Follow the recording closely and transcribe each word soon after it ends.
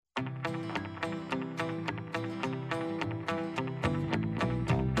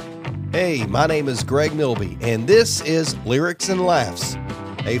Hey, my name is Greg Milby, and this is Lyrics and Laughs,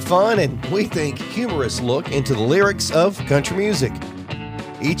 a fun and, we think, humorous look into the lyrics of country music.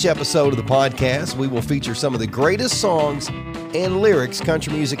 Each episode of the podcast, we will feature some of the greatest songs and lyrics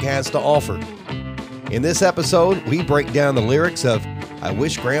country music has to offer. In this episode, we break down the lyrics of I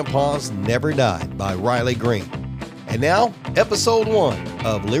Wish Grandpa's Never Died by Riley Green. And now, episode 1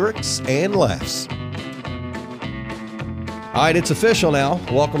 of Lyrics and Laughs. All right, it's official now.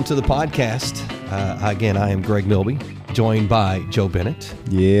 Welcome to the podcast. Again, I am Greg Milby, joined by Joe Bennett.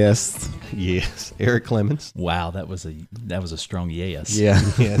 Yes. Yes. Eric Clemens. Wow, that was a strong yes. Yeah.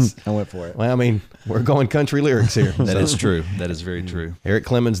 Yes. I went for it. Well, I mean, we're going country lyrics here. That is true. That is very true. Eric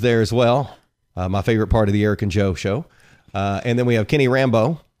Clemens there as well. My favorite part of the Eric and Joe show. And then we have Kenny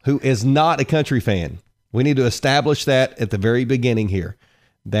Rambo, who is not a country fan. We need to establish that at the very beginning here,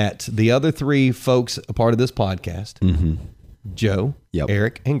 that the other three folks a part of this podcast, Joe,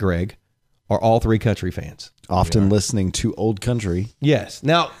 Eric, and Greg, are all three country fans. Often listening to old country. Yes.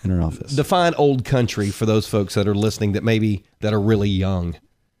 Now, in our office. Define old country for those folks that are listening that are really young.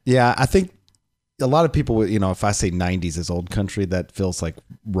 Yeah, I think a lot of people, if I say 90s is old country, that feels like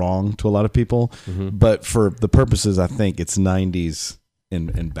wrong to a lot of people. But for the purposes, I think it's 90s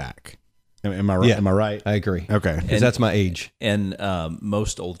and back. Am I right? Yeah, Am I right? I agree. Okay. Because that's my age. And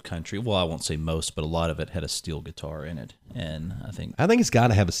most old country, well, I won't say most, but a lot of it had a steel guitar in it. And I think it's got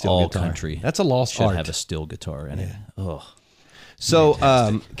to have a steel all guitar. country That's a lost should art. have a steel guitar in it. Oh, so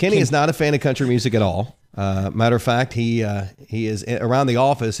Kenny is not a fan of country music at all. Matter of fact, he is around the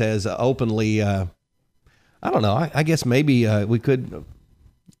office has openly. I don't know. I guess maybe we could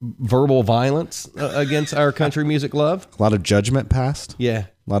verbal violence against our country music love. A lot of judgment passed. Yeah.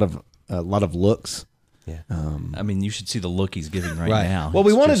 A lot of looks. Yeah. I mean, you should see the look he's giving right now. Well,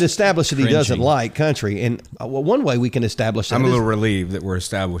 we It's wanted to just establish that he doesn't cringing. like country, and one way we can establish that I'm a is- little relieved that we're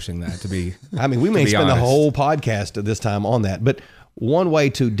establishing that, to be I mean, we may be spend the honest. whole podcast at this time on that, but one way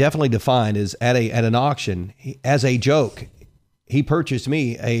to definitely define is at an auction, as a joke, he purchased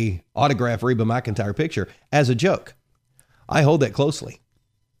me a autographed Reba McEntire picture as a joke. I hold that closely.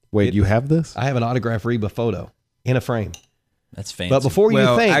 Wait, you have this? I have an autographed Reba photo in a frame. That's fancy. But before you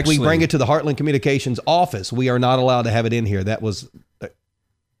Well, think actually- we bring it to the Heartland Communications office, we are not allowed to have it in here. That was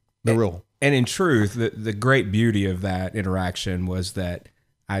the rule. And in truth, the great beauty of that interaction was that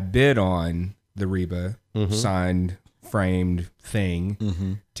I bid on the Reba signed, framed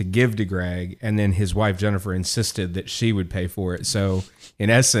thing to give to Greg, and then his wife Jennifer insisted that she would pay for it. So, in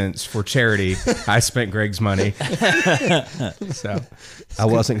essence, for charity, I spent Greg's money. So I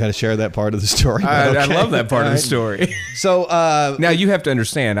wasn't going to share that part of the story. but I okay. love that part of All the story. So, Now you have to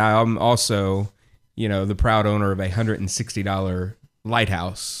understand, I'm also, the proud owner of a $160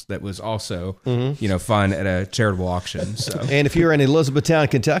 lighthouse that was also, fun at a charitable auction. So and if you're in Elizabethtown,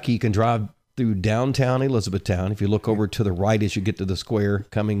 Kentucky, you can drive through downtown Elizabethtown. If you look over to the right as you get to the square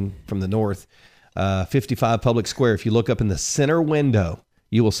coming from the north, 55 Public Square, if you look up in the center window,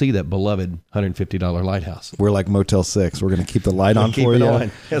 you will see that beloved $150 lighthouse. We're like Motel 6. We're going to keep the light on Keep for it you. on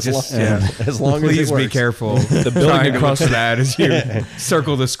as long as please it be works. careful. The building across that as you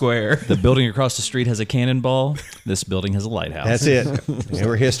circle the square. the building across the street has a cannonball. This building has a lighthouse. That's it. Yeah,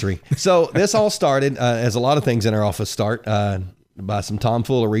 we're history. So this all started, as a lot of things in our office start, by some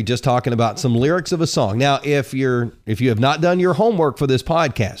tomfoolery, just talking about some lyrics of a song. Now, if you have not done your homework for this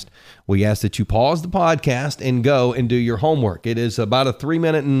podcast, we ask that you pause the podcast and go and do your homework. It is about a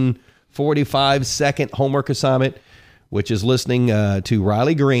 3-minute and 45-second homework assignment, which is listening to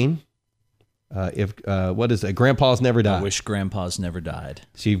Riley Green. What is it? Grandpa's Never I Died. wish Grandpa's never died.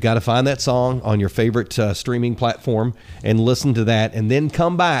 So you've got to find that song on your favorite streaming platform and listen to that, and then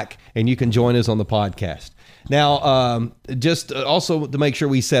come back and you can join us on the podcast. Now, just also to make sure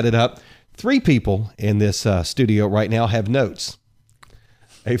we set it up, 3 people in this studio right now have notes.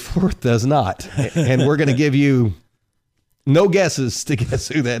 A 4th does not. And we're going to give you no guesses to guess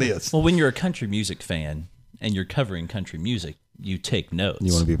who that is. Well, when you're a country music fan and you're covering country music, you take notes.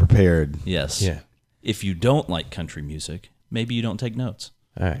 You want to be prepared. Yes. Yeah. If you don't like country music, maybe you don't take notes.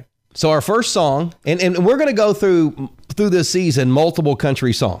 All right. So our first song, and we're going to go through this season multiple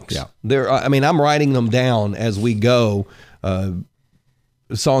country songs. Yeah. I'm writing them down as we go.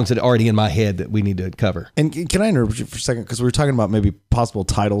 Songs that are already in my head that we need to cover. And can I interrupt you for a second? Because we were talking about maybe possible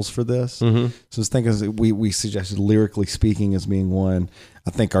titles for this. So I was thinking we suggested lyrically speaking as being one. I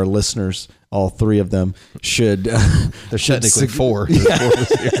think our listeners, all 3 of them, should. There's technically 4.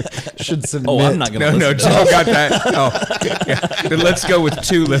 Should submit. Oh, I'm not going to No, Joe got that. Oh, yeah. Then let's go with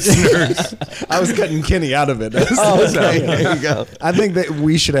 2 listeners. I was cutting Kenny out of it. Oh, okay. There you go. I think that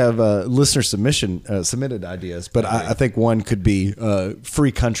we should have listener submitted ideas, but I think one could be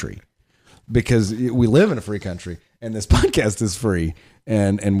free country. because we live in a free country and this podcast is free.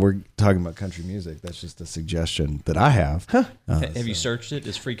 And we're talking about country music. That's just a suggestion that I have. Have you searched it?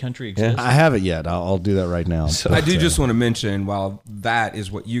 Does Free Country exist? I haven't yet. I'll do that right now. I do just want to mention, while that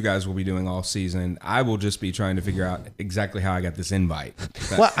is what you guys will be doing all season, I will just be trying to figure out exactly how I got this invite.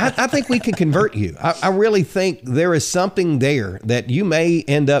 Well, I think we can convert you. I really think there is something there that you may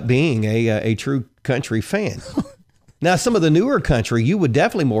end up being a true country fan. Now, some of the newer country you would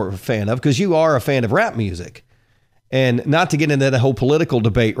definitely more of a fan of because you are a fan of rap music. And not to get into the whole political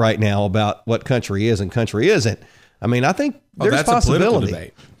debate right now about what country is and country isn't. I mean, I think there's that's possibility. a political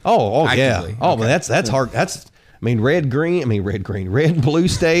debate. Oh, yeah. Actively. Oh, Okay. but that's hard. Red, blue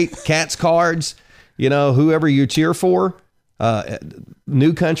state, cats cards, whoever you cheer for,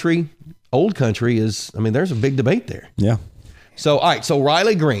 new country, old country there's a big debate there. Yeah. So, all right. So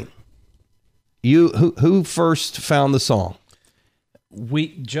Riley Green, who first found the song?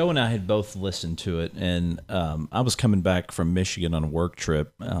 Joe and I had both listened to it, and I was coming back from Michigan on a work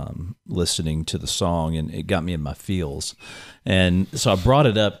trip, listening to the song, and it got me in my feels. And so I brought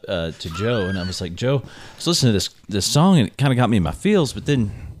it up to Joe, and I was like, Joe, let's listen to this song, and it kind of got me in my feels. But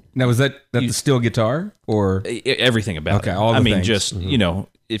then, Now, was that the steel guitar or everything about it. all the things. Just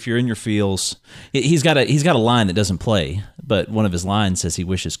if you're in your feels, he's got a line that doesn't play, but one of his lines says he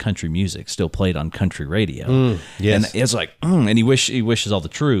wishes country music still played on country radio. Yes. And it's like, and he wishes all the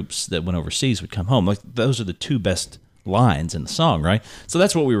troops that went overseas would come home. Like those are the two best lines in the song, right? So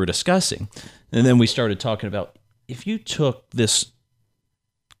that's what we were discussing, and then we started talking about if you took this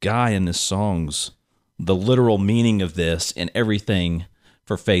guy in this song's the literal meaning of this and everything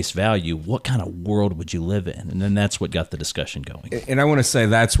for face value, what kind of world would you live in? And then that's what got the discussion going. And I want to say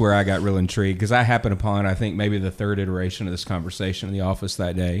that's where I got real intrigued because I happened upon, I think, maybe the third iteration of this conversation in the office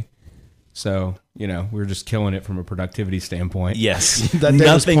that day. So, we were just killing it from a productivity standpoint. Yes, That day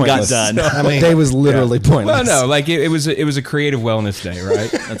was nothing got pointless. done. The day was literally pointless. Well, no, like it was a creative wellness day, right?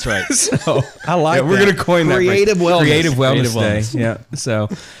 That's right. So I like we're that. going to coin Creative that. wellness. Creative Creative wellness day. Yeah. So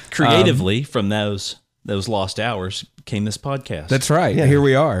Creatively, from those lost hours came this podcast. that's right. Yeah. Here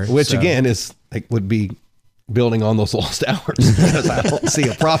we are. Which So- again would be building on those lost hours because I don't see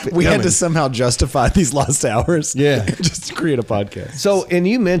a profit. We had coming. to somehow justify these lost hours. Yeah. Just to create a podcast. So, and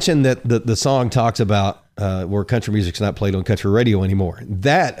you mentioned that the song talks about where country music's not played on country radio anymore.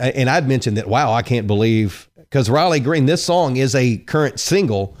 And I'd mentioned that, wow, I can't believe, because Riley Green, this song is a current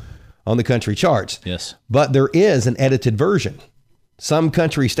single on the country charts. Yes. But there is an edited version. Some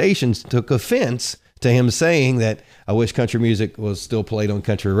country stations took offense to him saying that I wish country music was still played on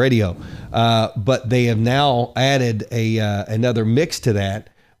country radio. But they have now added another mix to that,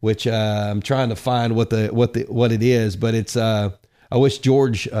 which I'm trying to find what it is, but it's I wish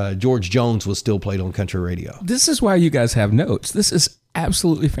George Jones was still played on country radio. This is why you guys have notes. This is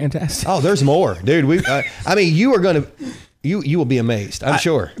absolutely fantastic. Oh, there's more, dude. You are going to you will be amazed, I'm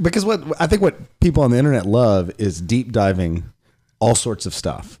sure. Because I think what people on the internet love is deep diving all sorts of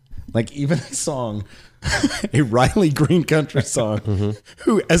stuff. Like even a song, a Riley Green country song,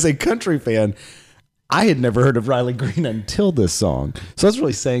 who as a country fan, I had never heard of Riley Green until this song. So that's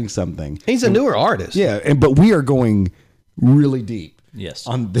really saying something. He's a newer artist. Yeah, but we are going really deep. Yes.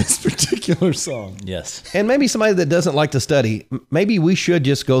 On this particular song. Yes. And maybe somebody that doesn't like to study, maybe we should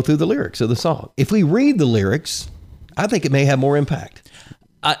just go through the lyrics of the song. If we read the lyrics, I think it may have more impact.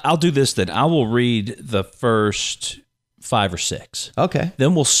 I'll do this then. I will read the first 5 or 6. Okay.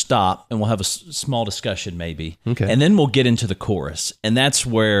 Then we'll stop and we'll have a small discussion maybe. Okay. And then we'll get into the chorus. And that's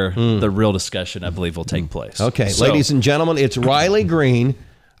where the real discussion, I believe, will take place. Okay. So- Ladies and gentlemen, it's Riley Green.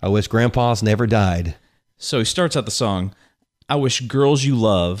 I wish Grandpa's never died. So he starts out the song, I wish girls you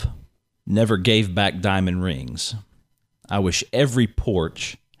love never gave back diamond rings. I wish every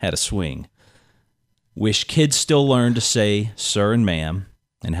porch had a swing. Wish kids still learn to say sir and ma'am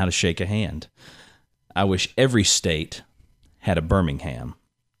and how to shake a hand. I wish every state had a Birmingham.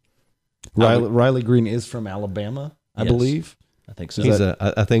 Riley Green is from Alabama, I Yes. believe. I think so.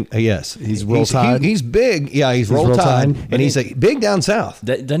 I think, yes. He's Roll Tide? He's big. Yeah, he's Roll Roll Tide. Tide. And he's big down south.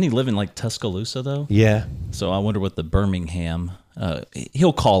 Doesn't he live in like Tuscaloosa though? Yeah. So I wonder what the Birmingham.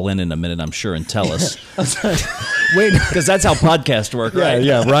 He'll call in a minute, I'm sure, and tell us. Wait, Because that's how podcasts work, right?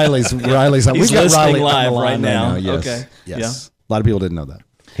 yeah. Riley's. He's We've got listening Riley on the live line right now. Yes. Okay. Yes. A lot of people didn't know that.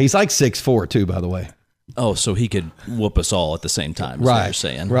 He's like 6'4", too, by the way. Oh, so he could whoop us all at the same time, is what you're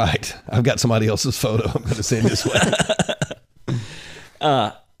saying. Right. I've got somebody else's photo I'm going to send this way.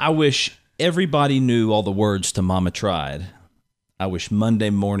 I wish everybody knew all the words to Mama Tried. I wish Monday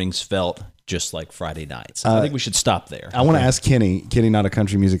mornings felt just like Friday nights. I think we should stop there. I want to ask Kenny. Kenny, not a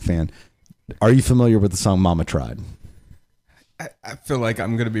country music fan. Are you familiar with the song "Mama Tried"? I feel like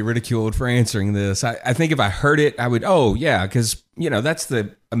I'm going to be ridiculed for answering this. I think if I heard it, I would, oh, yeah, because, that's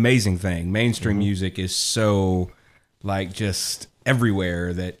the amazing thing. Mainstream music is so, like, just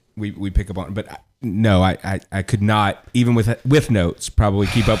everywhere that we pick up on. But no, I could not, even with notes, probably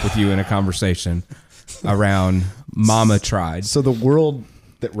keep up with you in a conversation around Mama Tried. So the world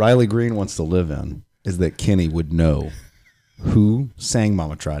that Riley Green wants to live in is that Kenny would know who sang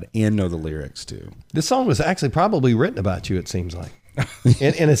Mama Tried and know the lyrics too. This song was actually probably written about you, it seems like,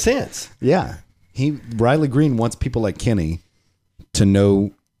 in a sense. Yeah. Riley Green wants people like Kenny to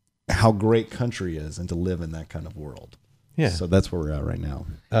know how great country is and to live in that kind of world. Yeah. So that's where we're at right now.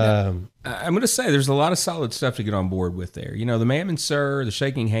 I'm going to say there's a lot of solid stuff to get on board with there. The ma'am and sir, the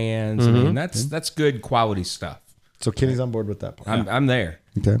shaking hands. I mean, that's good quality stuff. So Kenny's on board with that part. I'm there.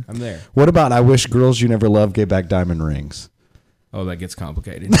 Okay. I'm there. What about I Wish Girls You Never Loved Gave Back Diamond Rings? Oh, that gets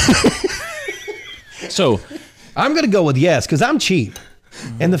complicated. So I'm going to go with yes, because I'm cheap.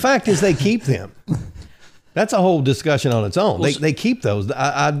 And the fact is they keep them. That's a whole discussion on its own. They keep those.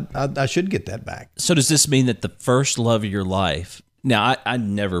 I should get that back. So does this mean that the first love of your life? Now, I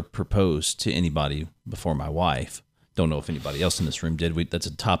never proposed to anybody before my wife. Don't know if anybody else in this room did. That's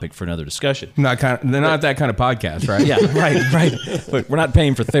a topic for another discussion. They're not that kind of podcast, right? Yeah, right. But we're not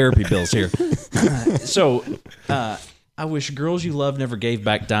paying for therapy bills here. So I wish girls you love never gave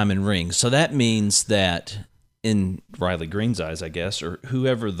back diamond rings. So that means that in Riley Green's eyes, I guess, or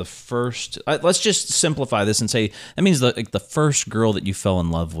whoever the first, let's just simplify this and say that means the first girl that you fell in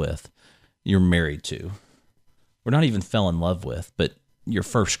love with, you're married to. Or not even fell in love with, but your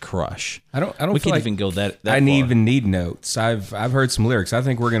first crush. I don't. We feel can like even go that. I far. even need notes. I've heard some lyrics. I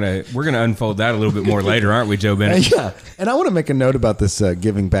think we're gonna unfold that a little bit more later, aren't we, Joe Bennett? Yeah, and I want to make a note about this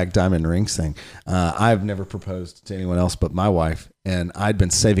giving back diamond rings thing. I've never proposed to anyone else but my wife, and I'd been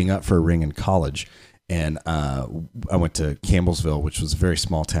saving up for a ring in college. And I went to Campbellsville, which was a very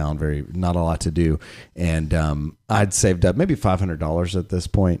small town, not a lot to do. And I'd saved up maybe $500 at this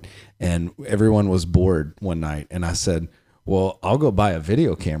point, and everyone was bored one night. And I said, well, I'll go buy a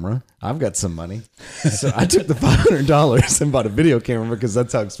video camera. I've got some money. So I took the $500 and bought a video camera because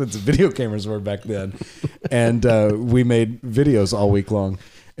that's how expensive video cameras were back then. And we made videos all week long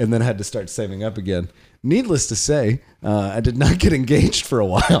and then had to start saving up again. Needless to say, I did not get engaged for a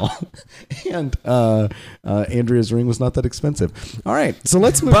while. And Andrea's ring was not that expensive. All right, so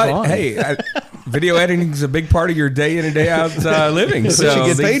let's move on. But hey, video editing is a big part of your day in and day out living. So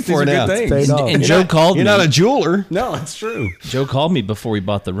you get paid for it now. Paid off. And Joe called me. You're not a jeweler. No, it's true. Joe called me before we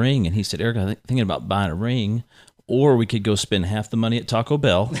bought the ring, and he said, Eric, I'm thinking about buying a ring, or we could go spend half the money at Taco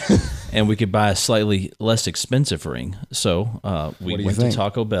Bell, and we could buy a slightly less expensive ring. So we went to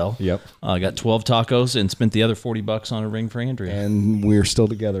Taco Bell. Yep. Got 12 tacos and spent the other $40 on a ring for Andrea. And we're still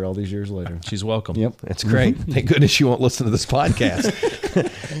together all these years later. She's welcome. Yep. That's great. Thank goodness you won't listen to this podcast.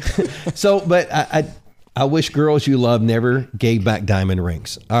 So, but I wish girls you love never gave back diamond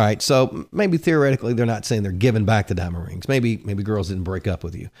rings. All right. So maybe theoretically they're not saying they're giving back the diamond rings. Maybe girls didn't break up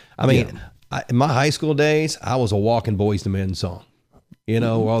with you. I mean, in my high school days, I was a walking Boys to Men song. Where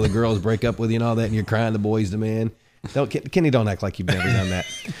all the girls break up with you and all that, and you're crying the Boys to Men. Kenny, don't act like you've never done that.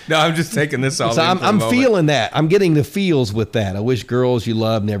 No, I'm just taking this all. So in I'm feeling that. I'm getting the feels with that. I wish girls you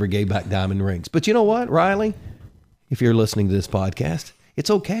love never gave back diamond rings. But you know what, Riley? If you're listening to this podcast, it's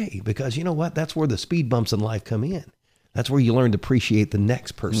okay, because you know what? That's where the speed bumps in life come in. That's where you learn to appreciate the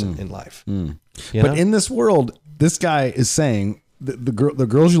next person in life. But in this world, this guy is saying the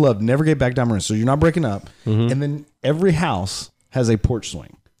girls you love never gave back diamond rings, so you're not breaking up. And then every house has a porch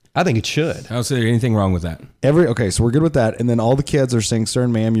swing. I think it should. I don't see anything wrong with that. Okay, so we're good with that. And then all the kids are saying, sir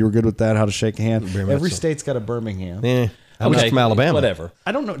and ma'am, you were good with that, how to shake a hand. Very much Every so. state's got a Birmingham. I'm not from Alabama. Whatever.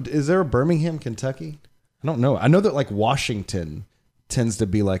 I don't know. Is there a Birmingham, Kentucky? I don't know. I know that like Washington tends to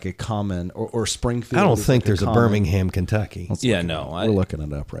be like a common, or Springfield. I don't is think like there's a common. Birmingham, Kentucky. Yeah, no. We're looking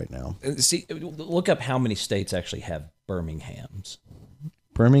it up right now. See, look up how many states actually have Birminghams.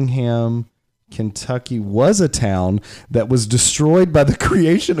 Birmingham, Kentucky was a town that was destroyed by the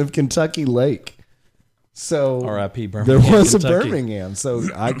creation of Kentucky Lake. So R.I.P. there Birmingham, was Kentucky. a Birmingham. So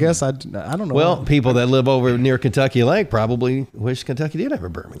I guess I don't know. Well, people that live over near Kentucky Lake probably wish Kentucky did have a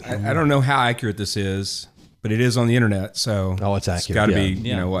Birmingham. I don't know how accurate this is, but it is on the internet, so It's accurate. got to be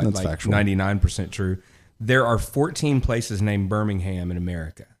Yeah. That's like factual. 99% true. There are 14 places named Birmingham in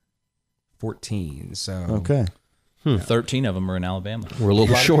America. 14. So okay. 13 of them are in Alabama. We're a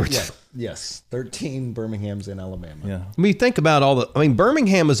little short. Yeah, yes, 13 Birminghams in Alabama. Yeah. I mean, think about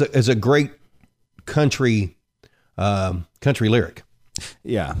Birmingham is a great country lyric.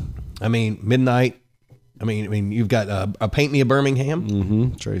 Yeah. I mean, midnight I mean, you've got a Paint Me a Birmingham.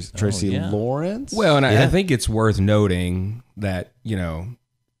 Mm-hmm. Tracy yeah. Lawrence. Well, and Yeah. I think it's worth noting that,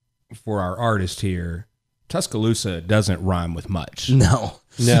 for our artist here, Tuscaloosa doesn't rhyme with much. no.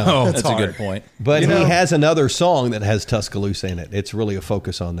 No. That's a good point. But he has another song that has Tuscaloosa in it. It's really a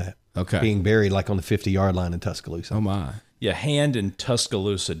focus on that. Okay. Being buried like on the 50-yard line in Tuscaloosa. Oh, my. Yeah, hand and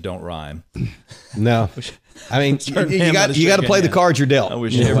Tuscaloosa don't rhyme. No. I mean, Certain you hand got might to have play the shaken cards you're dealt. I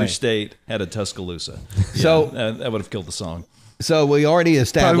wish Yeah. every state had a Tuscaloosa. So- that would have killed the song. So we already Probably would have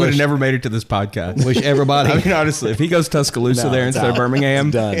established. never made it to this podcast. Wish everybody. I mean, honestly, if he goes Tuscaloosa there it's instead of out. Birmingham,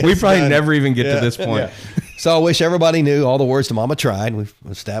 It's done. we It's probably done. never even get to this point. So I wish everybody knew all the words to Mama Tried. We've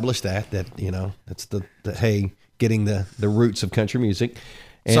established that that's the hey, getting the roots of country music.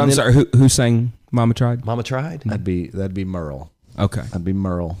 And So I'm then- sorry, who sang Mama Tried? Mama Tried. That'd be Merle. Okay. That'd be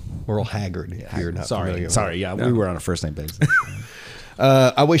Merle. Merle Haggard. If you're not familiar with Sorry. Yeah, we were on a first name basis.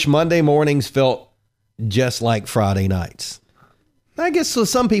 I wish Monday mornings felt just like Friday nights. I guess so.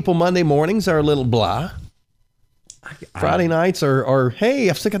 Some people Monday mornings are a little blah. Friday nights are hey,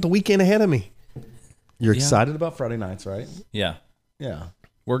 I've still got the weekend ahead of me. You're excited about Friday nights, right? Yeah. Yeah.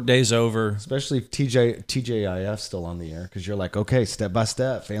 Work day's over. Especially if TJIF's still on the air, because you're like, okay, step by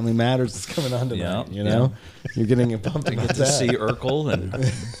step, Family Matters is coming on tonight. Yeah, You're getting pumped to get To that. see Urkel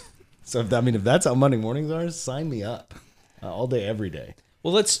and So if that's how Monday mornings are, sign me up all day, every day.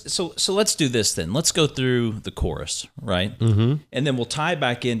 well, let's do this then. Let's go through the chorus, right? Mm-hmm. And then we'll tie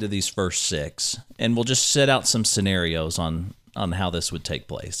back into these first 6, and we'll just set out some scenarios on how this would take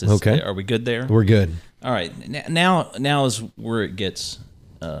place. Okay. Are we good there? We're good. All right. Now is where it gets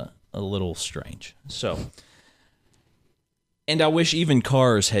a little strange. So, and I wish even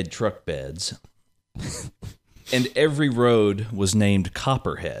cars had truck beds, and every road was named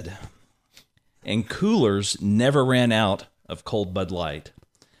Copperhead, and coolers never ran out of cold Bud Light,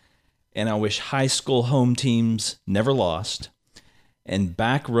 and I wish high school home teams never lost, and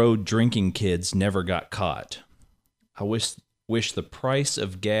back road drinking kids never got caught. I wish the price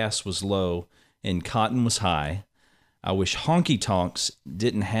of gas was low and cotton was high. I wish honky tonks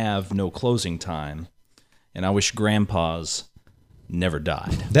didn't have no closing time, and I wish grandpas never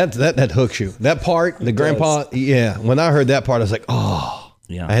died. That hooks you. That part, the grandpa. Yeah. When I heard that part, I was like, oh,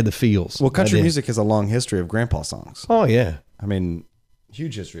 Yeah, I had the feels. Well, country I did. music has a long history of grandpa songs. Oh yeah. I mean,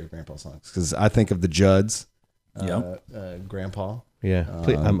 huge history of grandpa songs. Because I think of the Judds, grandpa. Yeah.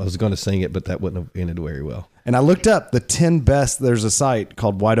 I was going to sing it, but that wouldn't have ended very well. And I looked up the 10 best. There's a site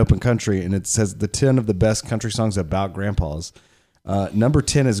called Wide Open Country, and it says the 10 of the best country songs about grandpas. Number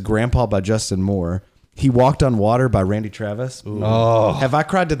 10 is Grandpa by Justin Moore. He Walked on Water by Randy Travis. Oh. Have I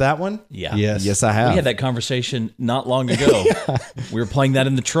cried to that one? yeah. Yes. Yes, I have. We had that conversation not long ago. We were playing that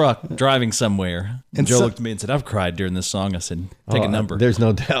in the truck, driving somewhere. And Joe so- looked at me and said, "I've cried during this song." I said, "Take a number." There's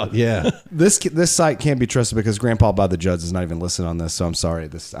no doubt. Yeah. This site can't be trusted because Grandpa by the Judds is not even listed on this, so I'm sorry.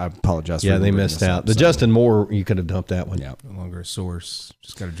 I apologize. Yeah. for They bringing missed this out. up, The so. Justin Moore, you could have dumped that one. Yeah. No longer a source.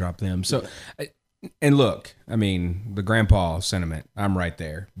 Just got to drop them. So, and look, I mean, the grandpa sentiment, I'm right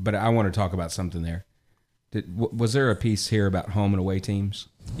there. But I want to talk about something there. Was there a piece here about home and away teams?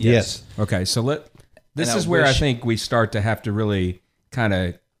 Yes. Okay, so this And I is where I wish- think we start to have to really kind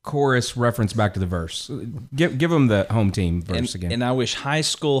of chorus reference back to the verse. Give them the home team verse again. And I wish high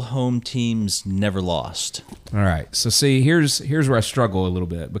school home teams never lost. All right. So see, here's where I struggle a little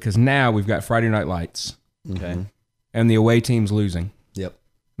bit because now we've got Friday Night Lights Okay. and the away team's losing. Yep.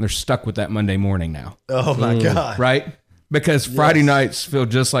 They're stuck with that Monday morning now, Oh, my God. right? Because Friday nights feel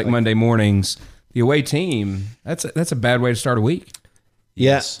just like Monday mornings. The away team, that's a bad way to start a week.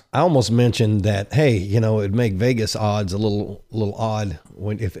 Yes. I almost mentioned that, hey, it'd make Vegas odds a little odd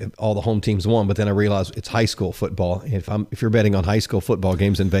when if all the home teams won, but then I realized it's high school football. If you're betting on high school football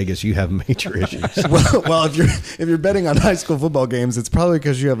games in Vegas, you have major issues. well, if you're betting on high school football games, it's probably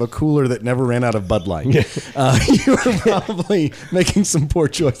because you have a cooler that never ran out of Bud Light. You were probably making some poor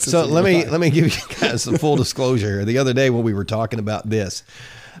choices. So in let your life. me give you guys some full disclosure. The other day when we were talking about this,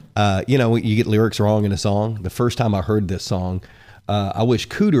 you get lyrics wrong in a song. The first time I heard this song, I wish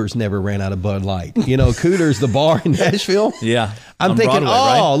Cooters never ran out of Bud Light. Cooters, the bar in Nashville. Yeah. I'm On thinking,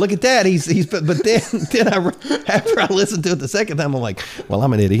 Broadway, oh, right? look at that. But then after I listened to it the second time, I'm like, well,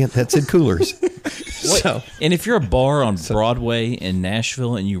 I'm an idiot. That said Coolers. So And if you're a bar on Broadway in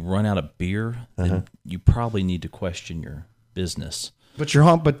Nashville and you run out of beer, then you probably need to question your business. But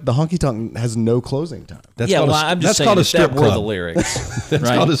the honky tonk has no closing time. that's yeah, called well, a, I'm that's just saying called a if strip that were the club. lyrics. That's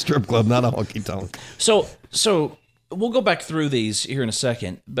right? called a strip club, not a honky tonk. So we'll go back through these here in a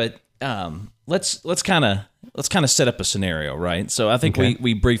second, but let's kind of set up a scenario, right? So I think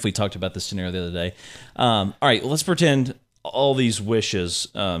we briefly talked about this scenario the other day. All right, let's pretend all these wishes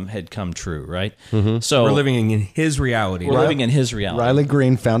had come true, right? So We're living in his reality. we're living in his reality. Riley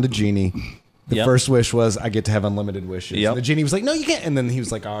Green found a genie. The Yep. first wish was, I get to have unlimited wishes. Yep. The genie was like, no, you can't. And then he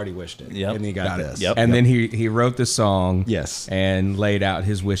was like, I already wished it. Yep. And he got this. Yep. And then he wrote the song. Yes. And laid out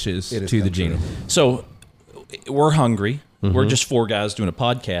his wishes It has to the come genie. true. So we're hungry. We're just four guys doing a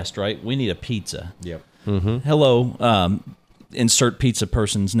podcast, right? We need a pizza. Yep. Hello, insert pizza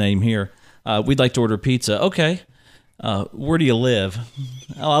person's name here. We'd like to order pizza. Okay. Where do you live?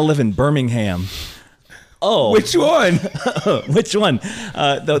 Oh, I live in Birmingham. Oh, Which one? which one?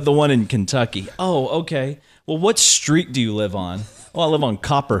 The one in Kentucky. Oh, okay. Well, what street do you live on? Oh, I live on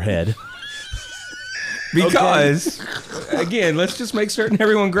Copperhead. Because, again, let's just make certain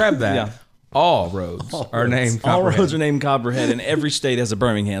everyone grab that. Yeah. All roads are named All Copperhead. roads are named Copperhead, and every state has a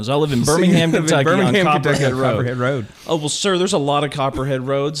Birmingham. So I live in Birmingham, Kentucky, Birmingham, on Kentucky, Copperhead on Road. Copperhead Road. Oh well, sir, there's a lot of Copperhead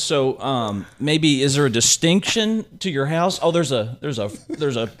roads. So maybe is there a distinction to your house? Oh, there's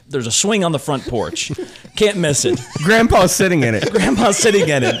a swing on the front porch. Can't miss it. Grandpa's sitting in it. Grandma's sitting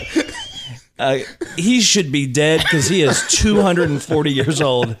in it. He should be dead because he is 240 years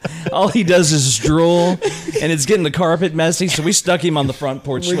old. All he does is drool, and it's getting the carpet messy. So we stuck him on the front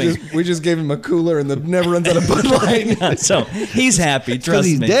porch swing. We just gave him a cooler and the never runs out of Bud Light. So he's happy. Because Trust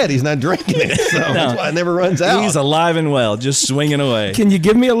he's me. dead. He's not drinking it. So that's why it never runs out. He's alive and well, just swinging away. Can you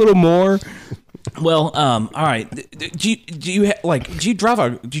give me a little more? Well, all right. Do you drive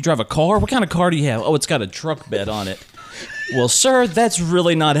a car? What kind of car do you have? Oh, it's got a truck bed on it. Well, sir, that's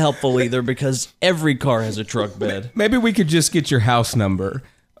really not helpful either because every car has a truck bed. Maybe we could just get your house number.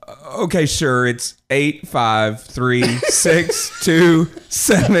 Okay, sure. It's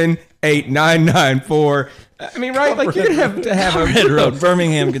 853-627-8994. I mean, right? Like you're gonna have to have Red Road,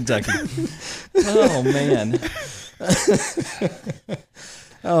 Birmingham, Kentucky. Oh man.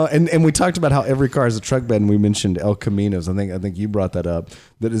 Oh, and we talked about how every car has a truck bed, and we mentioned El Caminos. I think you brought that up.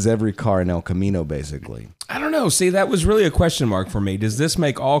 That is every car in El Camino, basically. I don't know. See, that was really a question mark for me. Does this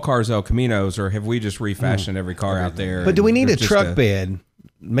make all cars El Caminos, or have we just refashioned every car out there? But do we need a There's just truck bed?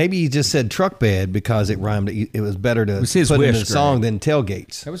 Maybe he just said truck bed because it rhymed. It was better to was his put in wish, the song Greg. than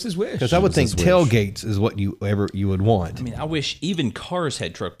tailgates. That was his wish. Because I would think his wish. tailgates is what you would want. I mean, I wish even cars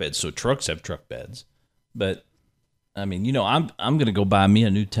had truck beds, so trucks have truck beds. But I mean, you know, I'm going to go buy me a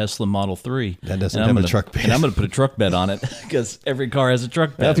new Tesla Model 3. That doesn't and I'm have a gonna- truck bed. And I'm going to put a truck bed on it because every car has a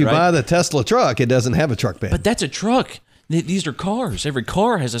truck bed. Now, if you right? buy the Tesla truck, it doesn't have a truck bed. But that's a truck. These are cars. Every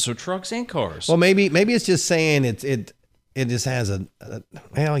car has this, so trucks and cars. Well, maybe it's just saying it just has a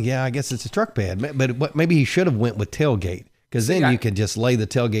well, yeah, I guess it's a truck bed. But maybe he should have went with tailgate because then you could just lay the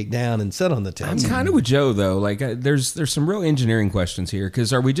tailgate down and sit on the I'm tailgate. kind of with Joe though. Like, there's some real engineering questions here.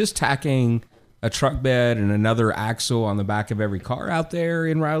 Because are we just tacking a truck bed and another axle on the back of every car out there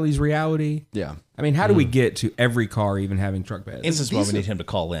in Riley's reality? Yeah. I mean, how do we get to every car even having truck beds? this is why we need him to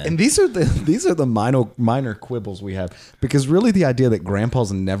call in. And these are the minor quibbles we have, because really the idea that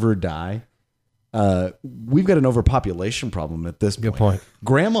grandpas never die, we've got an overpopulation problem at this point. Good point.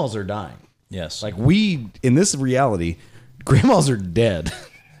 Grandmas are dying. yes. Like in this reality, grandmas are dead.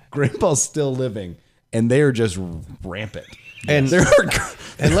 Grandpa's still living, and they are just rampant. And There are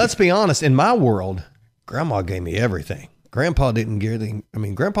and let's be honest, in my world, Grandma gave me everything. Grandpa didn't give anything. I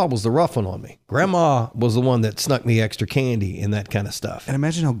mean, Grandpa was the rough one on me. Grandma was the one that snuck me extra candy and that kind of stuff. And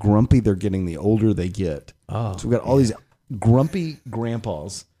imagine how grumpy they're getting the older they get. So we've got all these grumpy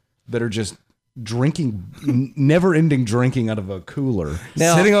grandpas that are just drinking, never-ending drinking out of a cooler.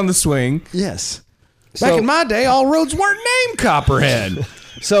 Now- Sitting on the swing. Yes. Back in my day, all roads weren't named Copperhead.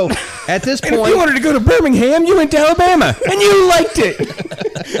 So at this And if you point, wanted to go to Birmingham, you went to Alabama, and you liked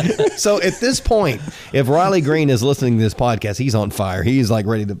it. so at this point, if Riley Green is listening to this podcast, he's on fire. He's like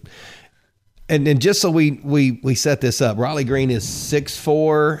ready to. And just so we set this up, Riley Green is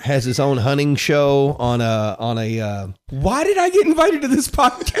 6'4", has his own hunting show on a. Why did I get invited to this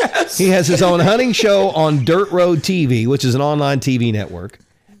podcast? He has his own hunting show on Dirt Road TV, which is an online TV network.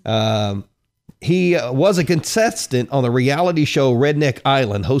 He was a contestant on the reality show Redneck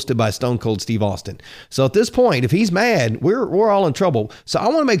Island, hosted by Stone Cold Steve Austin. So at this point, if he's mad, we're all in trouble. So I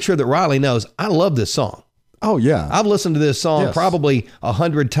want to make sure that Riley knows I love this song. Oh, yeah. I've listened to this song Yes. probably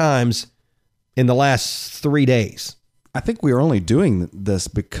 100 times in the last 3 days. I think we are only doing this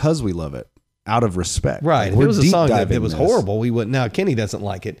because we love it, out of respect. Right. Like, If we're it was a deep song that diving was this. horrible, we wouldn't. Now, Kenny doesn't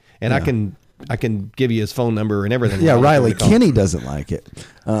like it. And can give you his phone number and everything. Yeah, Riley. Call. Kenny doesn't like it.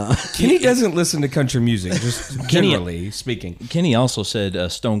 Kenny doesn't listen to country music, just generally speaking. Kenny also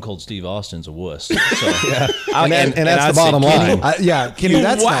said Stone Cold Steve Austin's a wuss. So, And that's I the said, bottom Kenny, line. Kenny,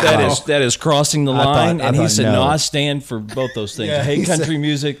 that's not that is crossing the line. I And he thought said, no. no, I stand for both those things. I hate he said- country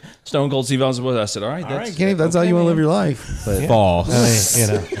music, Stone Cold Steve Austin. I said, all right, All right, Kenny, if that's how you want to live your life. But False. You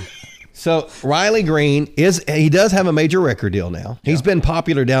know. So Riley Green he does have a major record deal now. He's been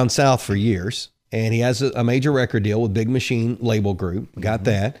popular down south for years, and he has a major record deal with Big Machine label group. Got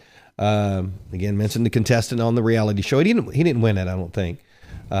that. Again, mentioned the contestant on the reality show. He didn't win it, I don't think.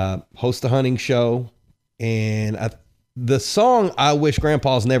 Host the hunting show, and the song "I Wish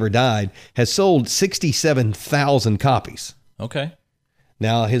Grandpa's Never Died" has sold 67,000 copies. Okay.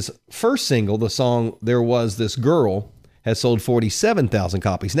 Now his first single, the song "There Was This Girl," has sold 47,000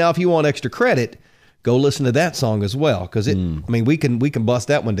 copies. Now, if you want extra credit, go listen to that song as well, because I mean, we can bust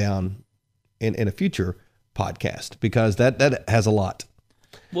that one down in a future podcast, because that has a lot.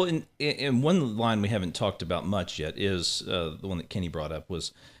 Well, in one line we haven't talked about much yet is the one that Kenny brought up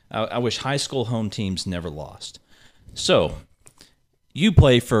was, I wish high school home teams never lost. So, you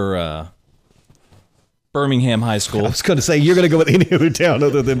play for Birmingham High School. I was going to say, you're going to go with any other town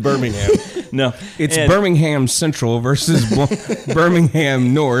other than Birmingham. No, It's Birmingham Central versus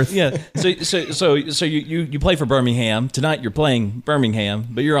Birmingham North. Yeah. So you play for Birmingham tonight. You're playing Birmingham,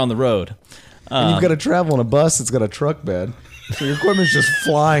 but you're on the road. and you've got to travel on a bus that's got a truck bed, so your equipment's just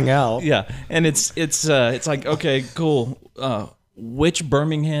flying out. Yeah, and it's like, okay, cool. Which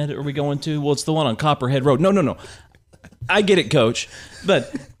Birmingham are we going to? Well, it's the one on Copperhead Road. No. I get it, Coach,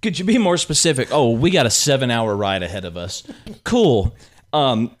 but could you be more specific? Oh, we got a 7-hour ride ahead of us. Cool.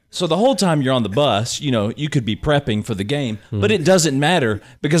 So the whole time you're on the bus, you could be prepping for the game, but it doesn't matter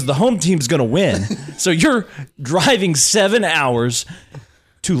because the home team's going to win. So you're driving 7 hours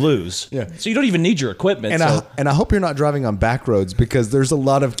to lose. Yeah. So you don't even need your equipment. And I hope you're not driving on back roads, because there's a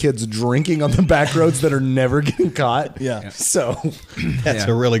lot of kids drinking on the back roads that are never getting caught. Yeah. So That's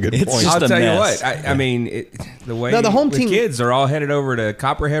a really good It's point. just I'll a tell mess. you what. I mean, the way No, the home team- kids are all headed over to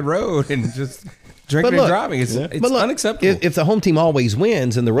Copperhead Road and just drinking look, and driving. It's But look, unacceptable. If the home team always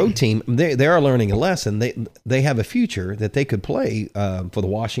wins and the road team, they are learning a lesson. They have a future that they could play for the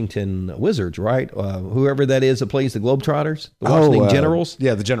Washington Wizards, right? Whoever that is that plays the Globetrotters, the Washington Generals.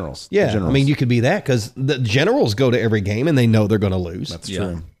 Yeah, the Generals. Yeah, The Generals. I mean, you could be that, because the Generals go to every game and they know they're going to lose. That's yeah,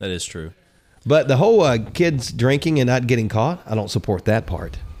 true. that is true. But the whole kids drinking and not getting caught, I don't support that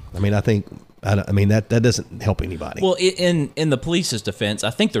part. I mean, that doesn't help anybody. Well, in the police's defense, I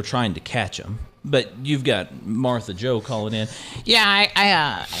think they're trying to catch him. But you've got Martha Joe calling in. Yeah,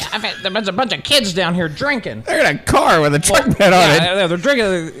 there's a bunch of kids down here drinking. They got a car with a truck bed on it. Yeah, they're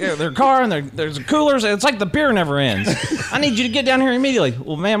drinking their car, and there's coolers. It's like the beer never ends. I need you to get down here immediately.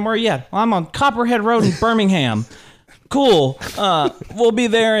 Well, ma'am, where are you at? Well, I'm on Copperhead Road in Birmingham. Cool. We'll be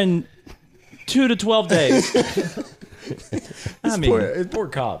there in 2 to 12 days. I mean, poor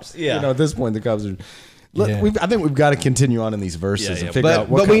cops. Yeah. At this point, the cops are. Look, Yeah. I think we've got to continue on in these verses Yeah, and figure out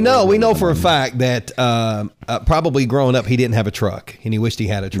what But we kind of know world for a we're in. fact that probably growing up he didn't have a truck and he wished he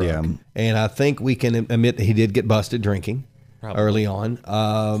had a truck. Yeah. And I think we can admit that he did get busted drinking early on.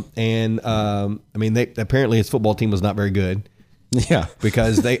 I mean, apparently his football team was not very good Yeah.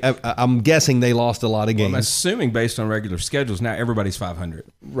 because I'm guessing they lost a lot of I'm games. assuming based on regular schedules, now everybody's 500.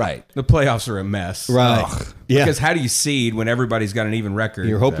 Right. The playoffs are a mess. Right. Yeah. Because how do you seed when everybody's got an even record?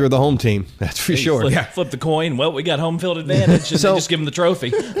 You hope you're the home team. That's for sure. flip the coin. Well, we got home field advantage, and So- they just give them the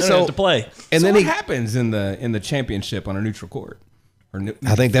trophy. They don't have to play. And So then what he, happens in the championship on a neutral court?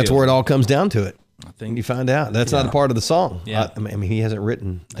 I think that's where it all comes down to it. I think You find out that's not a part of the song. Yeah. I mean, he hasn't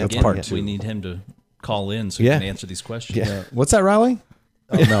written that again, part yet. we need him to call in so Yeah. he can answer these questions. Yeah. What's that, Riley?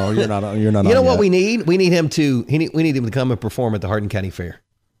 Oh, no, you're not. You're not. You know on what yet. we need? We need him to. We need him to come and perform at the Hardin County Fair.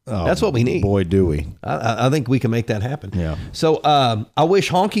 Oh, That's what we need. Boy, do we. I think we can make that happen. Yeah. So I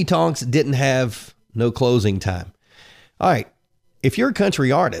wish Honky Tonks didn't have no closing time. All right. If you're a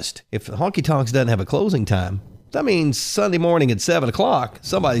country artist, if Honky Tonks doesn't have a closing time, that means Sunday morning at 7:00,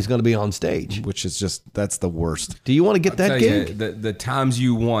 somebody's going to be on stage. Which is that's the worst. Do you want to get that Tell you, gig? the times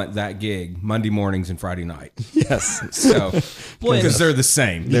you want that gig, Monday mornings and Friday night. Yes. So because they're the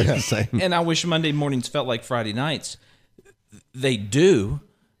same. They're the same. And I wish Monday mornings felt like Friday nights. They do,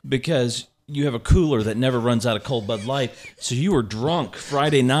 because you have a cooler that never runs out of cold Bud Light. So you were drunk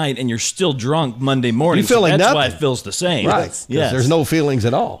Friday night and you're still drunk Monday morning. You feel like so that's why nothing. it feels the same. Right. 'Cause Yes. There's no feelings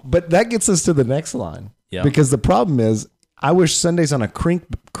at all. But that gets us to the next line. Yeah. Because the problem is, I wish Sundays on a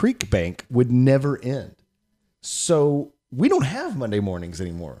creek bank would never end. So we don't have Monday mornings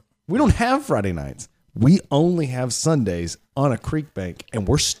anymore. We don't have Friday nights. We only have Sundays on a creek bank, and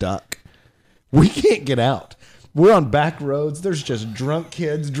we're stuck. We can't get out. We're on back roads. There's just drunk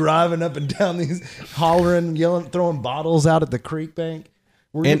kids driving up and down these, hollering, yelling, throwing bottles out at the creek bank.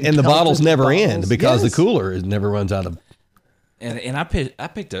 And the bottles never end because the cooler never runs out of. And I picked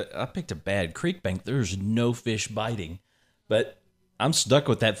a bad creek bank. There's no fish biting, but I'm stuck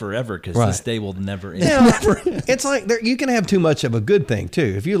with that forever because this day will never end. Yeah, it's like you can have too much of a good thing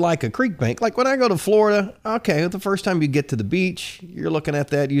too. If you like a creek bank, like when I go to Florida, okay, the first time you get to the beach, you're looking at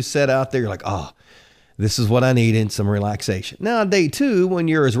that, you sit out there, you're like, oh, this is what I needed, some relaxation. Now, day two, when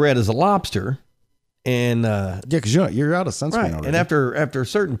you're as red as a lobster, and because you're out of sunscreen already. And after a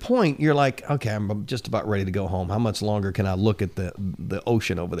certain point, you're like, okay, I'm just about ready to go home. How much longer can I look at the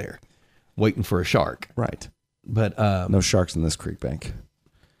ocean over there, waiting for a shark? Right. But no sharks in this creek bank.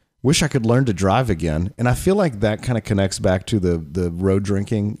 Wish I could learn to drive again. And I feel like that kind of connects back to the road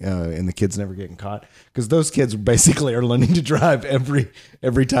drinking and the kids never getting caught, because those kids basically are learning to drive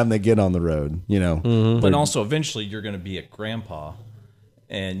every time they get on the road, you know. Mm-hmm. But also eventually you're going to be a grandpa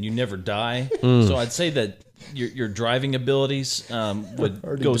and you never die. So I'd say that your driving abilities would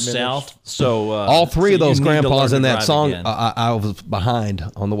go diminished. south. So all three of so you those need to learn grandpas to in that drive song, again. I was behind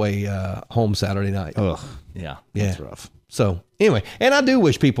on the way home Saturday night. Ugh, Yeah. Yeah. that's rough. So anyway, and I do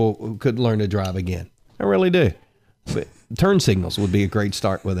wish people could learn to drive again. I really do. But turn signals would be a great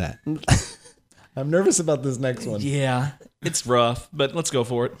start with that. I'm nervous about this next one. Yeah, it's rough, but let's go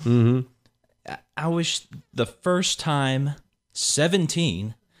for it. Mm-hmm. I wish the first time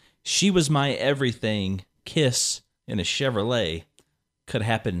 17, she was my everything kiss in a Chevrolet could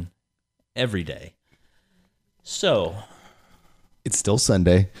happen every day. So It's still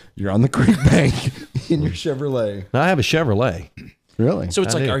Sunday. You're on the creek bank in your Chevrolet. Now, I have a Chevrolet. Really? it's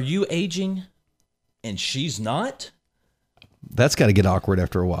like, do. are you aging and she's not? That's got to get awkward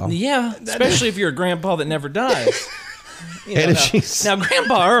after a while. Yeah, especially if you're a grandpa that never dies. You know, And if now, she's- now,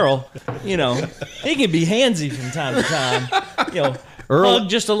 Grandpa Earl, he can be handsy from time to time. Earl- hug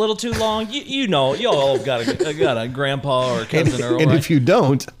just a little too long. You all got a grandpa or cousin Earl, And right? if you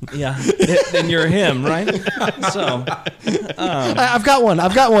don't, Yeah, then you're him, right? So, I've got one.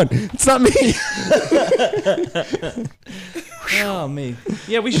 It's not me. oh me,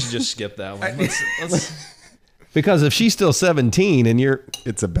 yeah, we should just skip that one. Let's because if she's still 17 and you're,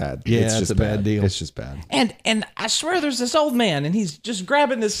 It's a bad. Yeah, it's it's just a bad deal. It's just bad. And I swear there's this old man and he's just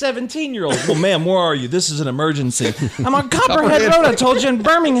grabbing this 17-year-old. Well, ma'am, where are you? This is an emergency. I'm on Copperhead Road. I told you, in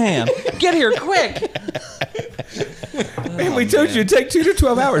Birmingham. Get here quick. Man, we told you to take 2 to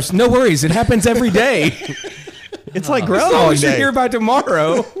 12 hours. No worries. It happens every day. it's like As long Groundhog as you're Day. here by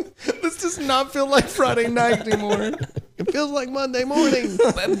tomorrow. This does not feel like Friday night anymore. It feels like Monday morning.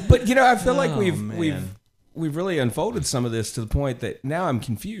 But I feel like man. we've really unfolded some of this to the point that now I'm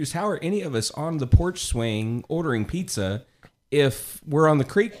confused. How are any of us on the porch swing ordering pizza if we're on the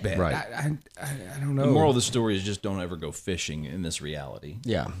creek bed? Right. I don't know. The moral of the story is just don't ever go fishing in this reality.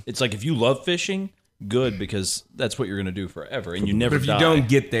 Yeah. It's like if you love fishing, good, because that's what you're going to do forever, and you never But if die. you don't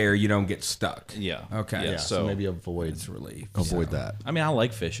get there, you don't get stuck. Yeah. Okay. Yeah, So so maybe avoid that. I mean, I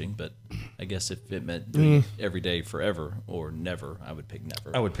like fishing, but I guess if it meant doing it every day forever or never, I would pick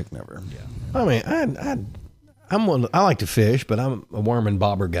never. I would pick never. Yeah. I mean, I like to fish, but I'm a worm and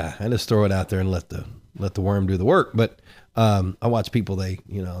bobber guy. I just throw it out there and let the worm do the work. But I watch people, they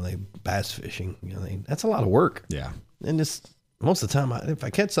bass fishing, that's a lot of work. Yeah. And just most of the time, if I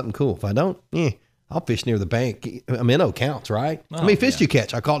catch something cool, if I don't, I'll fish near the bank. A minnow counts, right? How many fish do you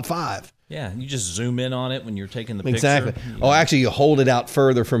catch? I caught 5. Yeah, you just zoom in on it when you're taking the Exactly. picture. Oh, actually, you hold it out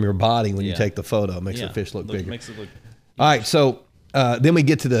further from your body when you Yeah. take the photo. It makes Yeah, the fish look bigger. Makes it look. All right, so then we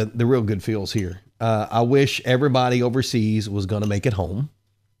get to the real good feels here. I wish everybody overseas was going to make it home.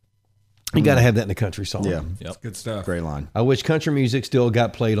 You got to have that in a country song. Yeah. Yep. Good stuff. Great line. I wish country music still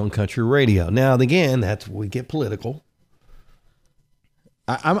got played on country radio. Now, again, that's we get political.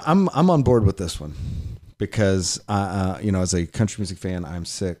 I'm on board with this one because as a country music fan, I'm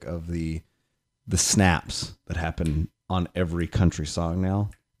sick of the snaps that happen on every country song now.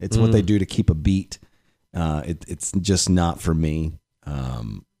 It's what they do to keep a beat. It's just not for me.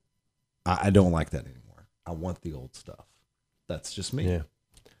 I don't like that anymore. I want the old stuff. That's just me.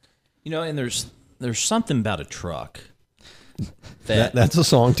 Yeah, And there's something about a truck that's a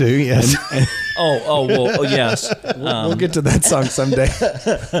song too. Yes, yes. We'll get to that song someday.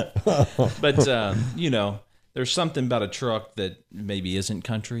 But there's something about a truck that maybe isn't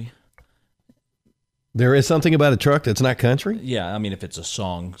country. there is something about a truck that's not country. Yeah, I mean, if it's a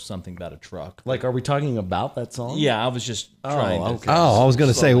song, something about a truck. Like, are we talking about that song? Yeah, I was just trying to. okay. Oh, I was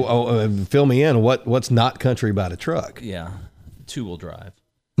going to say, fill me in. What's not country about a truck? Yeah, 2-wheel drive.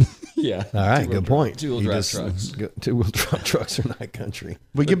 Yeah. All right, good point. Two-wheel drive trucks. Two-wheel drive trucks are not country.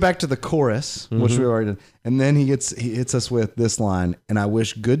 We get back to the chorus, which we already did, and then he hits us with this line, and I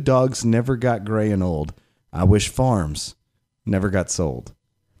wish good dogs never got gray and old. I wish farms never got sold.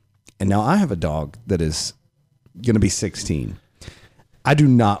 And now I have a dog that is going to be 16. I do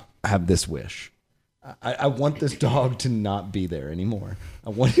not have this wish. I want this dog to not be there anymore.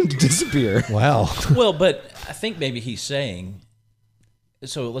 I want him to disappear. Wow. Well, but I think maybe he's saying,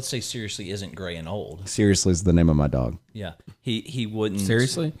 so let's say seriously isn't gray and old. Seriously is the name of my dog. Yeah. He wouldn't.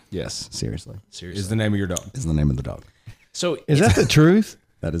 Seriously? Yes, seriously Seriously. Is the name of your dog. is the name of the dog. So Is that the truth?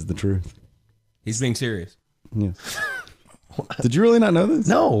 That is the truth. He's being serious. Yes. Did you really not know this?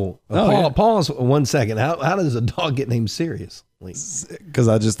 No. Pause 1 second. How does a dog get named Seriously? Because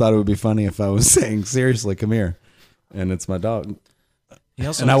I just thought it would be funny if I was saying, seriously, come here. And it's my dog. he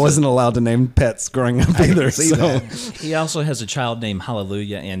also And I has wasn't allowed to name pets growing up either. So. he also has a child named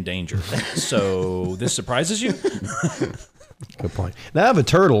Hallelujah and Danger. So this surprises you? Good point. Now I have a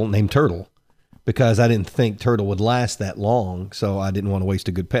turtle named Turtle because I didn't think Turtle would last that long, so I didn't want to waste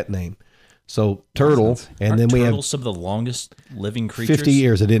a good pet name. So Turtle, and Aren't then we have turtles some of the longest living creatures? 50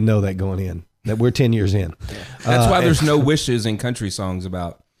 years. I didn't know that going in. That we're 10 years in. That's why there's no wishes in country songs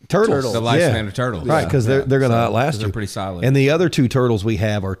about Turtles. the lifespan of turtles. Right, because they're going to outlast they're you. pretty solid. And the other two turtles we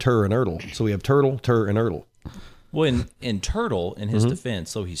have are Tur and Ertle. So we have Turtle, Tur, and Ertle. Well, in Turtle, in his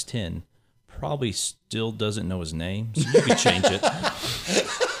defense, though he's 10, probably still doesn't know his name. So you could change it.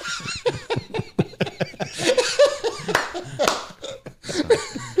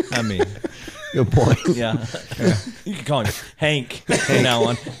 I mean, Good point. yeah. You can call him Hank from now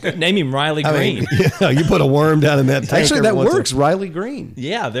on. Name him Riley Green. Yeah, you put a worm down in that tank. Actually, every that once in a- works. Riley Green.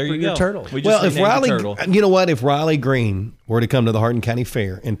 Yeah, there you your go. turtle. We just Well, if renamed the Riley, turtle. you know what? If Riley Green were to come to the Hardin County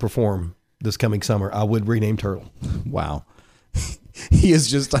Fair and perform this coming summer, I would rename Turtle. Wow. He is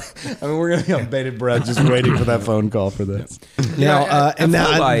just, I mean, we're going to be on bated breath just waiting for that phone call for this. Now, I feel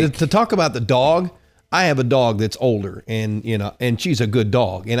like- to talk about the dog, I have a dog that's older, and and she's a good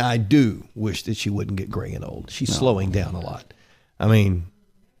dog, and I do wish that she wouldn't get gray and old. She's slowing down a lot. I mean,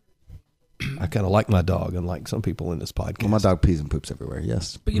 I kind of like my dog, unlike some people in this podcast. Well, my dog pees and poops everywhere.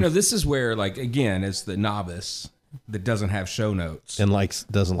 Yes. But this is where, like, again, as the novice that doesn't have show notes and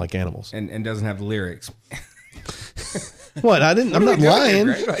doesn't like animals. and doesn't have the lyrics. What? I'm not lying.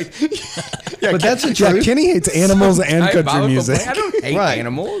 Right? Like, But that's the Yeah, truth. Kenny hates animals and country diabolical music. play. I don't hate Right.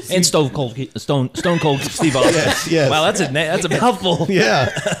 animals. And Stone Cold Steve Austin. yes. Wow, that's a mouthful.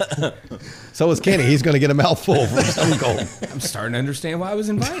 Yeah. So is Kenny. He's going to get a mouthful from Stone Cold. I'm starting to understand why I was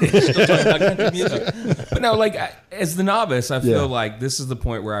invited. Still talking about country music. But no, like, as the novice, I feel Yeah. like this is the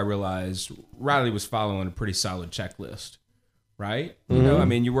point where I realized Riley was following a pretty solid checklist. Right? You know, I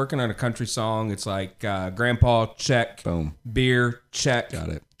mean, you're working on a country song. It's like grandpa, check. Boom. Beer, check. Got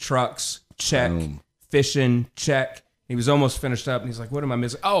it. Trucks, check. Boom. Fishing, check. He was almost finished up, and he's like, what am I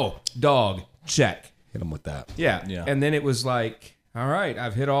missing? Oh, dog, check. Hit him with that. Yeah. Yeah. And then it was like, all right,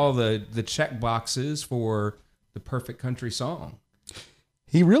 I've hit all the check boxes for the perfect country song.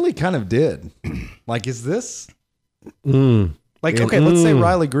 He really kind of did. Like, is this? Like, okay, let's say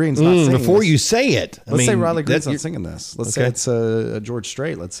Riley Green's not singing Before this. you say it, Let's say Riley Green's that- not singing this. Let's say Okay. it's a George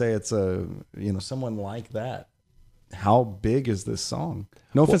Strait. Let's say it's someone like that. How big is this song?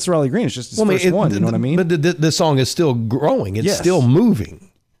 No offense to Riley Green, it's just his first one. You know what I mean? But the song is still growing. It's Yes. still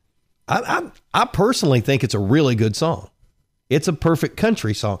moving. I personally think it's a really good song. It's a perfect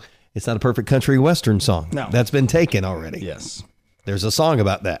country song. It's not a perfect country western song. No. That's been taken already. Yes. There's a song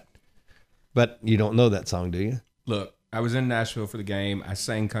about that. But you don't know that song, do you? Look, I was in Nashville for the game. I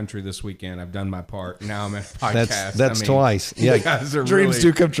sang country this weekend. I've done my part. Now I'm at a podcast. That's twice. Yeah. You guys are Dreams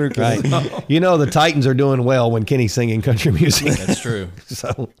really, do come true. Right. You know the Titans are doing well when Kenny's singing country music. That's true.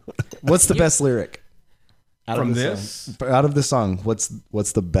 So What's the best lyric? Out From of the this? song? Out of the song, what's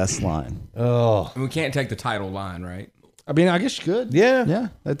the best line? oh And we can't take the title line, right? I mean, I guess you could. yeah. Yeah,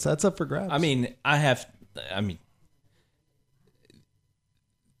 that's up for grabs. I mean,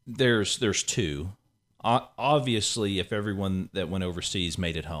 there's two. Obviously, if everyone that went overseas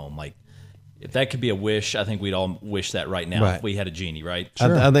made it home, like if that could be a wish, I think we'd all wish that right now Right. if we had a genie, right?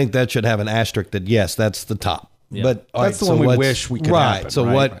 I think that should have an asterisk that yes, that's the top. Yeah. But all That's right, the one we what's- wish we could Right. happen, So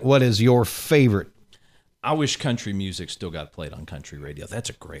right? what is your favorite? I wish country music still got played on country radio. That's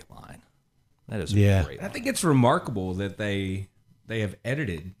a great line. That is Yeah. a great I line. think it's remarkable that they have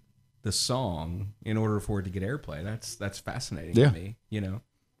edited the song in order for it to get airplay. That's fascinating Yeah. to me.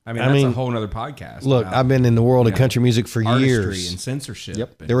 I mean, that's a whole nother podcast. Look, about I've been in the world of country music for artistry years. and censorship.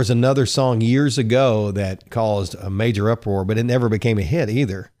 Yep. There was another song years ago that caused a major uproar, but it never became a hit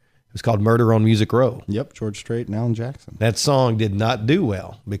either. It was called Murder on Music Row. Yep, George Strait and Alan Jackson. That song did not do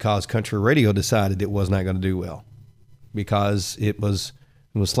well because country radio decided it was not going to do well because it was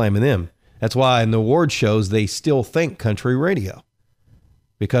slamming them. That's why in the award shows they still think country radio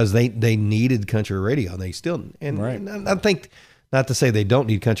because they needed country radio. They still and I think, not to say they don't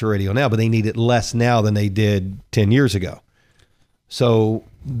need country radio now, but they need it less now than they did 10 years ago. So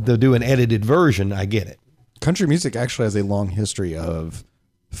they'll do an edited version. I get it. Country music actually has a long history of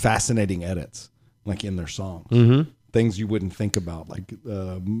fascinating edits, like in their songs. Things you wouldn't think about, like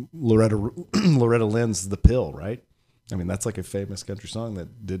Loretta Lynn's "The Pill," right? I mean, that's like a famous country song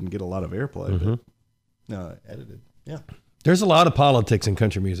that didn't get a lot of airplay, but edited. Yeah, there's a lot of politics in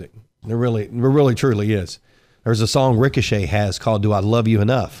country music. There really truly is. There's a song Ricochet has called "Do I Love You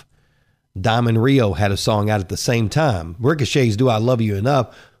Enough." Diamond Rio had a song out at the same time. Ricochet's "Do I Love You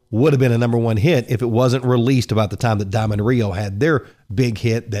Enough" would have been a #1 hit if it wasn't released about the time that Diamond Rio had their big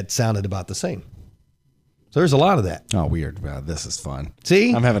hit that sounded about the same. So there's a lot of that. Oh, weird. This is fun.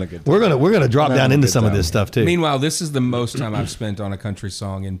 See, I'm having a good time. We're gonna drop down into some of this stuff too. Meanwhile, this is the most time I've spent on a country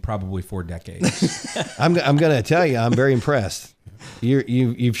song in probably 4 decades. I'm gonna tell you, I'm very impressed.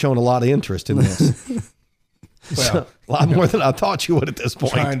 You've shown a lot of interest in this. Well, a lot more than I thought you would at this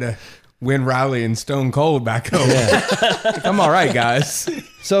point. Trying to win Riley and Stone Cold back home. I'm all right, guys.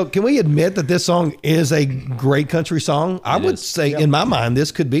 So can we admit that this song is a great country song? I would say, in my mind,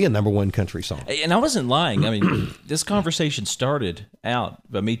 this could be a #1 country song. And I wasn't lying. I mean, this conversation started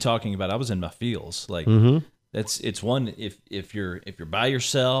out by me talking about I was in my feels. Like it's one if you're by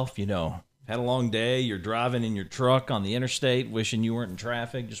yourself, had a long day, you're driving in your truck on the interstate, wishing you weren't in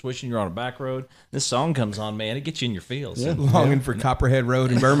traffic, just wishing you're on a back road. This song comes on, man, it gets you in your feels. Yeah. Longing for Copperhead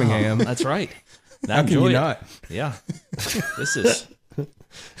Road in Birmingham. That's right. How can you not? Yeah. This is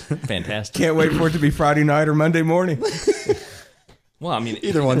fantastic. Can't wait for it to be Friday night or Monday morning. Well, I mean,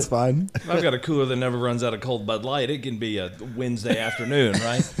 Either one's fine. If I've got a cooler that never runs out of cold Bud Light, it can be a Wednesday afternoon,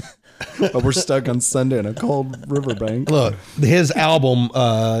 right? But we're stuck on Sunday in a cold riverbank. Look, his album,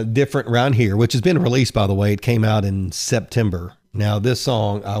 Different Round Here, which has been released, by the way, it came out in September. Now, this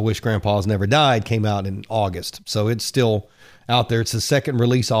song, I Wish Grandpa's Never Died, came out in August. So it's still out there. It's the second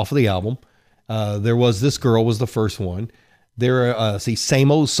release off of the album. There was This Girl was the first one.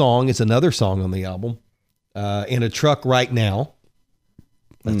 Same Old Song is another song on the album. In a Truck Right Now.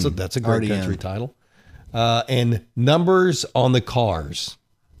 That's a great country title. And Numbers on the Cars.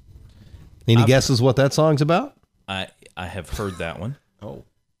 Any guesses what that song's about? I have heard that one.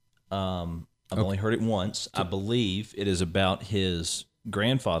 I've only heard it once. I believe it is about his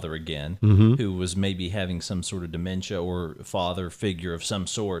grandfather again, who was maybe having some sort of dementia or father figure of some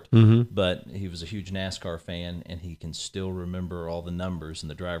sort, but he was a huge NASCAR fan, and he can still remember all the numbers and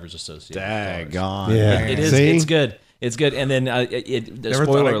the drivers associated with cars. Daggone. Yeah. It is. See? It's good. It's good. And then,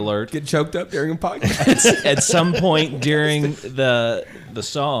 spoiler alert, Get choked up during a podcast. at some point during the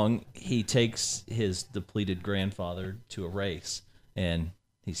song, he takes his depleted grandfather to a race, and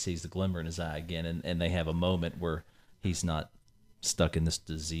he sees the glimmer in his eye again, and they have a moment where he's not stuck in this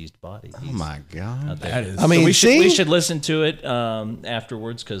diseased body. Oh my God. That is. I mean, we should listen to it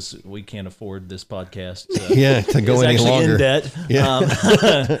afterwards because we can't afford this podcast. To go it's any actually longer. in debt.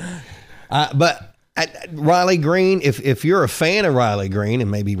 Yeah. But Riley Green, if you're a fan of Riley Green,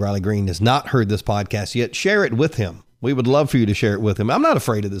 and maybe Riley Green has not heard this podcast yet, share it with him. We would love for you to share it with him. I'm not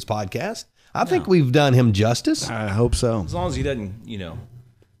afraid of this podcast. I think we've done him justice. I hope so. As long as he doesn't,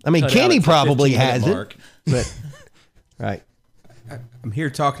 I mean, cut Kenny out at the probably 15-minute has mark. it. But, right. I'm here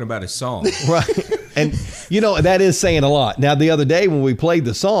talking about a song. Right. And, that is saying a lot. Now, the other day when we played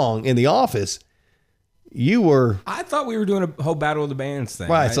the song in the office, you were... I thought we were doing a whole Battle of the Bands thing.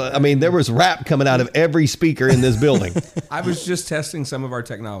 Right. So, I mean, there was rap coming out of every speaker in this building. I was just testing some of our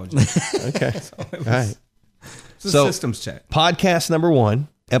technology. Okay. All right. It's a So- systems check. Podcast --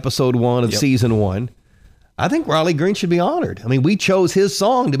 episode 1 of season 1. I think Riley Green should be honored. I mean, we chose his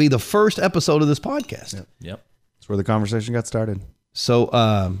song to be the first episode of this podcast. Yep. That's where the conversation got started. So,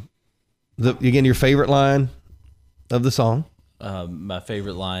 again, your favorite line of the song? My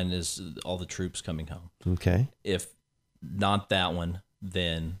favorite line is "All the troops coming home." Okay. If not that one,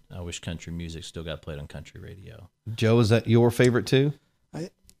 then I wish country music still got played on country radio. Joe, is that your favorite too?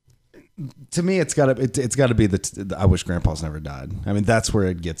 To me, it's got to be the I Wish Grandpa's Never Died. I mean, that's where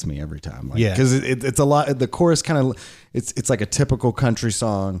it gets me every time. Like, Yeah. because it's a lot. The chorus kind of it's like a typical country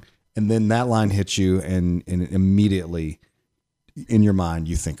song, and then that line hits you, and immediately in your mind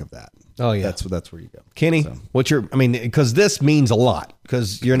you think of that. Oh, yeah. That's where you go. Kenny, So. because this means a lot,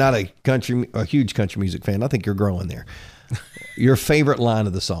 because you're not a huge country music fan. I think you're growing there. Your favorite line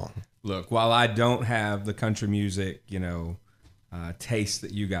of the song? Look, while I don't have the country music, tastes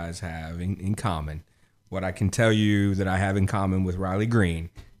that you guys have in common. What I can tell you that I have in common with Riley Green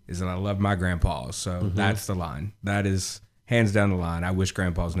is that I love my grandpas. So that's the line. That is hands down the line. I wish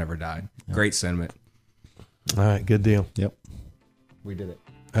grandpas never died. Great sentiment. All right, good deal. Yep. We did it.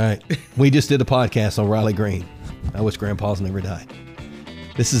 All right, we just did a podcast on Riley Green. I wish grandpas never died.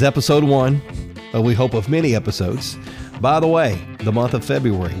 This is episode 1, we hope of many episodes. By the way, the month of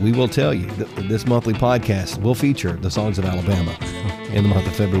February, we will tell you that this monthly podcast will feature the songs of Alabama in the month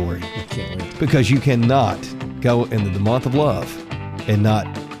of February. Can't wait. Because you cannot go into the month of love and not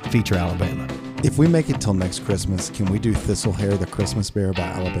feature Alabama. If we make it till next Christmas, can we do Thistle Hair, the Christmas Bear by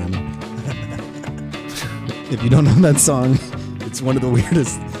Alabama? If you don't know that song, it's one of the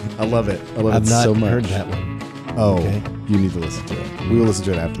weirdest. I love it. I love I've it not so much. heard that one. Oh, Okay. you need to listen to it. We will listen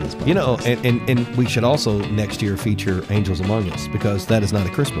to it after this podcast. You know, and we should also next year feature Angels Among Us, because that is not a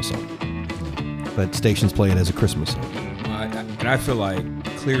Christmas song. But stations play it as a Christmas song. And I feel like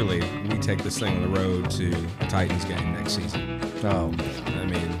clearly we take this thing on the road to a Titans game next season. Oh, I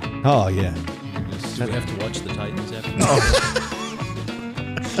mean, Oh, yeah. Do we have to watch the Titans after?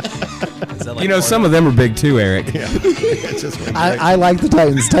 Is that like you know, part some of them are big too, Eric. It's just I like the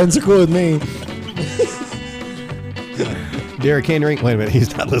Titans. Titans are cool with me. Derrick Henry. Wait a minute.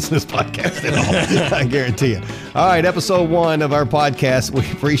 He's not listening to this podcast at all. I guarantee you. All right. Episode 1 of our podcast. We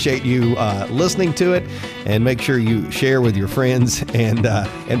appreciate you listening to it, and make sure you share with your friends. And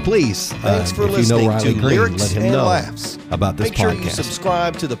please, Thanks for if listening you know Riley to Green, Lyrics let him and know Laughs. about this Make sure you podcast.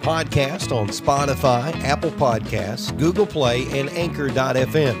 subscribe to the podcast on Spotify, Apple Podcasts, Google Play, and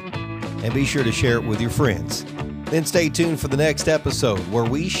Anchor.fm. And be sure to share it with your friends. Then stay tuned for the next episode, where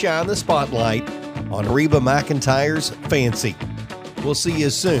we shine the spotlight on Reba McEntire's Fancy. We'll see you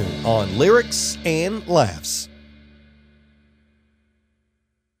soon on Lyrics and Laughs.